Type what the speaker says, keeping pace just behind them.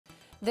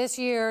This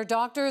year,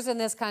 doctors in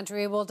this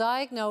country will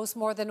diagnose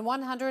more than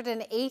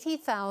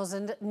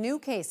 180,000 new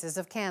cases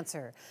of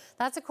cancer.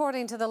 That's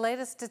according to the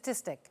latest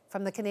statistic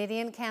from the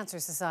Canadian Cancer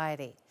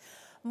Society.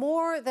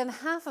 More than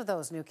half of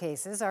those new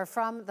cases are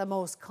from the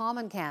most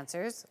common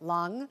cancers: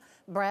 lung,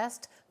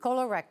 breast,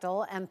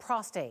 colorectal, and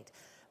prostate.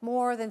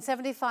 More than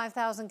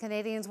 75,000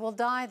 Canadians will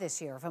die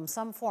this year from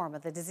some form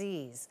of the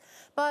disease.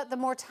 But the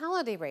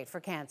mortality rate for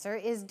cancer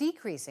is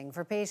decreasing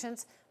for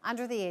patients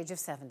under the age of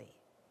 70.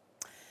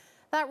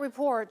 That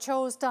report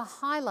chose to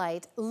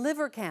highlight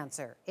liver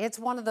cancer. It's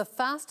one of the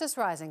fastest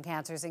rising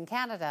cancers in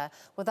Canada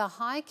with a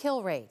high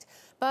kill rate.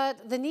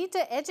 But the need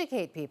to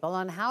educate people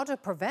on how to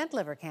prevent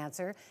liver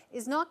cancer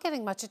is not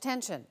getting much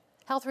attention.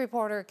 Health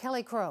reporter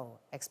Crowe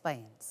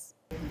explains.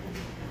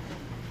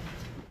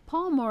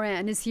 Paul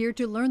Moran is here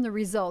to learn the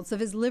results of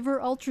his liver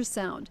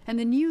ultrasound, and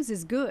the news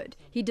is good.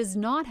 He does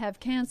not have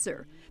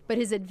cancer, but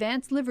his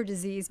advanced liver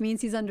disease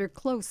means he's under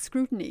close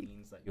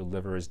scrutiny. Your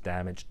liver is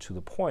damaged to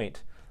the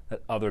point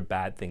that other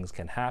bad things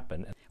can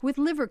happen. With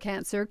liver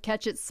cancer,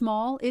 catch it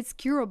small, it's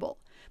curable.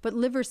 But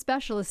liver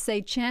specialists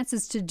say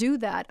chances to do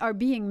that are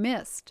being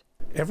missed.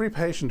 Every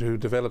patient who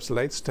develops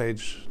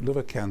late-stage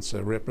liver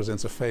cancer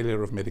represents a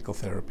failure of medical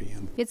therapy.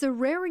 It's a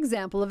rare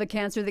example of a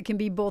cancer that can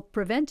be both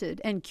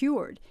prevented and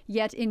cured.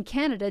 Yet in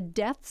Canada,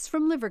 deaths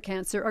from liver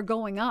cancer are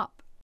going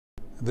up.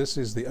 This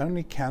is the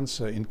only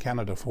cancer in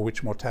Canada for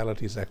which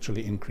mortality is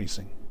actually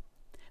increasing.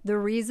 The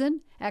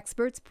reason?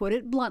 Experts put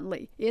it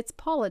bluntly, it's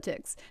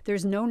politics.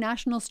 There's no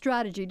national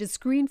strategy to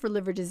screen for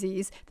liver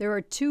disease. There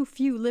are too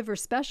few liver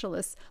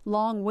specialists,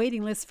 long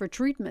waiting lists for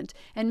treatment,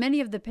 and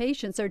many of the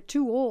patients are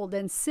too old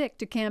and sick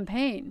to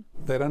campaign.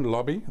 They don't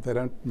lobby, they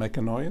don't make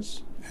a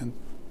noise, and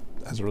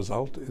as a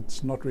result,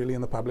 it's not really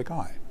in the public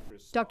eye.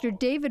 Dr.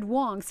 David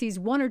Wong sees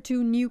 1 or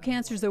 2 new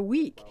cancers a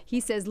week. He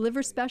says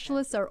liver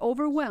specialists are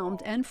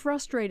overwhelmed and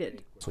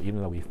frustrated. So even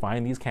though we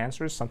find these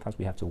cancers, sometimes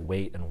we have to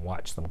wait and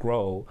watch them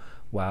grow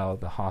while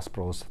the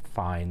hospitals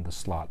find the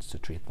slots to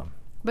treat them.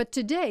 But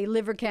today,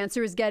 liver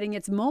cancer is getting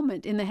its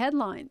moment in the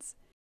headlines.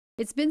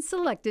 It's been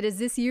selected as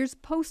this year's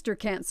poster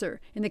cancer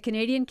in the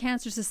Canadian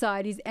Cancer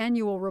Society's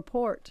annual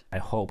report. I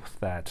hope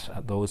that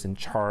those in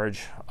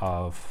charge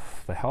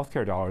of the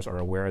healthcare dollars are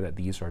aware that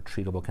these are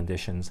treatable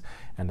conditions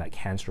and that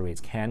cancer rates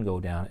can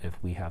go down if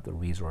we have the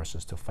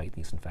resources to fight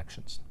these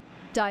infections.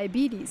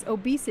 Diabetes,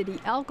 obesity,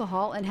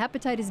 alcohol, and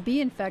hepatitis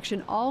B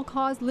infection all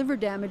cause liver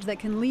damage that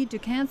can lead to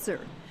cancer.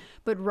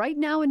 But right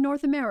now in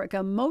North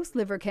America, most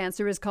liver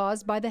cancer is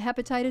caused by the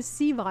hepatitis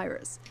C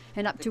virus.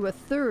 And up to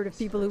 1/3 of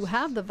people who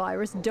have the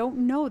virus don't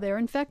know they're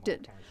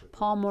infected.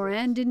 Paul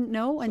Moran didn't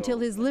know until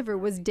his liver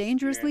was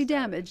dangerously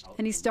damaged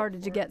and he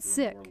started to get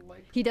sick.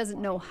 He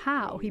doesn't know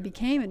how he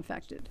became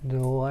infected.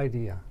 No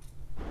idea.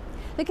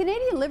 The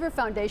Canadian Liver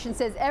Foundation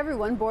says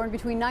everyone born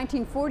between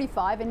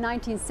 1945 and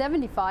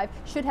 1975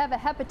 should have a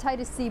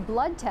hepatitis C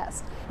blood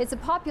test. It's a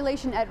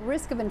population at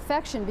risk of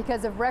infection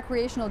because of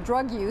recreational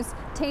drug use,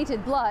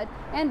 tainted blood,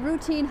 and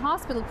routine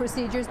hospital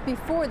procedures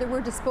before there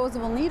were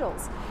disposable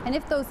needles. And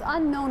if those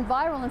unknown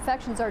viral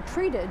infections are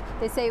treated,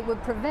 they say it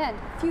would prevent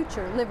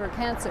future liver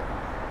cancer.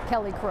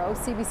 Crowe,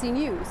 CBC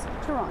News,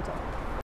 Toronto.